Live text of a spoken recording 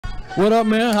What up,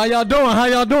 man? How y'all doing? How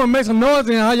y'all doing? Make some noise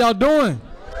in here. How y'all doing?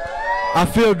 I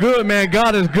feel good, man.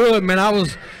 God is good, man.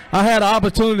 I had an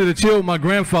opportunity to chill with my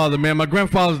grandfather, man. My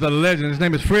grandfather's the legend. His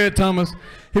name is Fred Thomas.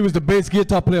 He was the bass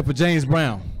guitar player for James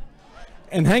Brown.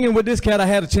 And hanging with this cat, I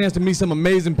had a chance to meet some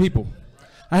amazing people.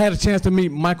 I had a chance to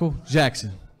meet Michael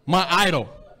Jackson, my idol,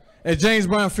 at James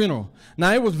Brown's funeral.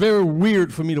 Now, it was very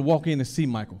weird for me to walk in and see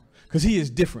Michael, because he is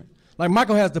different. Like,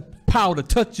 Michael has the power to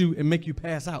touch you and make you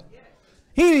pass out.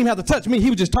 He didn't even have to touch me. He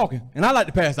was just talking, and I like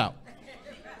to pass out.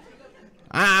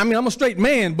 I mean, I'm a straight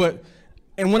man,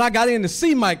 and when I got in to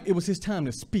see Mike, it was his time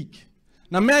to speak.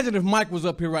 Now, imagine if Mike was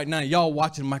up here right now, y'all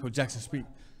watching Michael Jackson speak,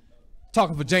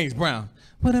 talking for James Brown.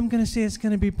 What I'm going to say is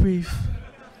going to be brief.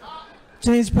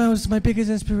 James Brown was my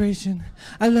biggest inspiration.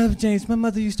 I love James. My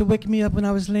mother used to wake me up when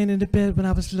I was laying in the bed when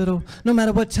I was little, no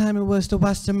matter what time it was, to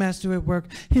watch the master at work.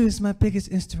 He was my biggest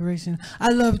inspiration.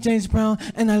 I love James Brown,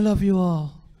 and I love you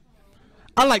all.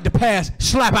 I like to pass,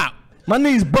 slap out. My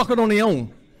knees buckled on their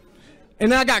own.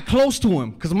 And then I got close to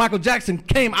him because Michael Jackson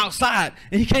came outside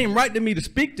and he came right to me to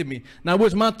speak to me. Now,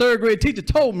 which my third grade teacher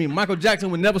told me Michael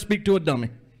Jackson would never speak to a dummy.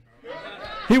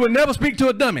 He would never speak to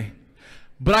a dummy.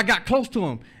 But I got close to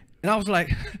him and I was like,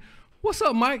 what's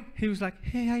up, Mike? He was like,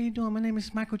 hey, how you doing? My name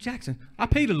is Michael Jackson. I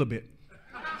peed a little bit.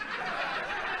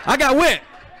 I got wet.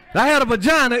 I had a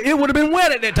vagina. It would have been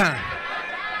wet at that time.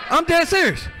 I'm dead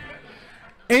serious.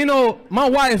 And you know, my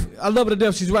wife, I love her to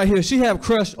death, she's right here. She have a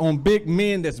crush on big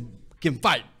men that can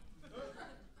fight.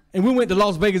 And we went to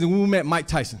Las Vegas and we met Mike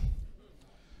Tyson.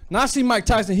 Now I see Mike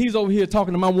Tyson, he's over here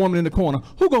talking to my woman in the corner.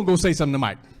 Who gonna go say something to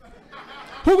Mike?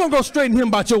 Who gonna go straighten him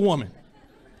about your woman?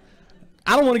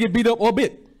 I don't wanna get beat up or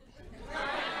bit.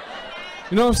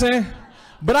 You know what I'm saying?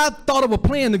 But I thought of a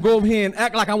plan to go over here and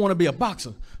act like I wanna be a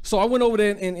boxer. So I went over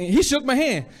there and he shook my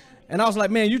hand. And I was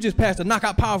like, man, you just passed a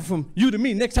knockout power from you to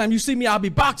me. Next time you see me, I'll be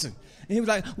boxing. And he was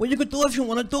like, well, you can do it if you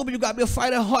want to do it, but you got to be a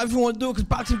fighter hard if you want to do it, because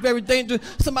boxing is very dangerous.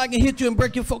 Somebody can hit you and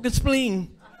break your fucking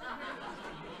spleen.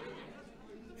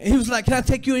 And he was like, can I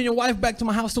take you and your wife back to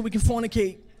my house so we can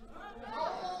fornicate?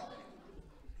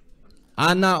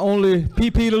 I not only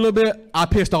pee-peed a little bit, I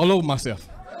pissed all over myself.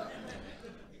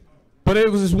 But it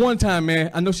was this one time,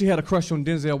 man, I know she had a crush on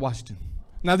Denzel Washington.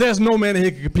 Now, there's no man in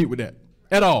here can compete with that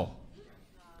at all.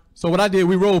 So what I did,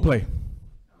 we role play.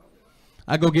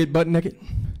 I go get butt naked,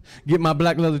 get my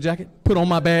black leather jacket, put on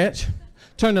my badge,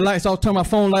 turn the lights off, turn my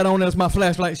phone light on, that's my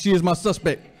flashlight, she is my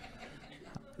suspect.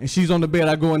 And she's on the bed,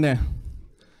 I go in there.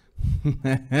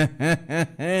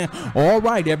 All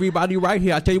right, everybody right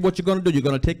here, I tell you what you're gonna do. You're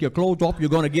gonna take your clothes off, you're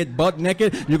gonna get butt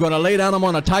naked, you're gonna lay down, I'm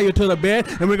gonna tie you to the bed,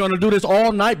 and we're gonna do this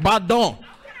all night by dawn.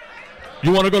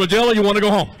 You wanna go to jail or you wanna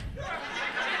go home?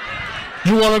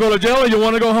 You wanna go to jail or you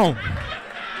wanna go home?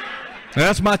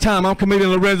 That's my time. I'm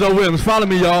comedian Lorenzo Williams. Follow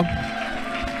me, y'all.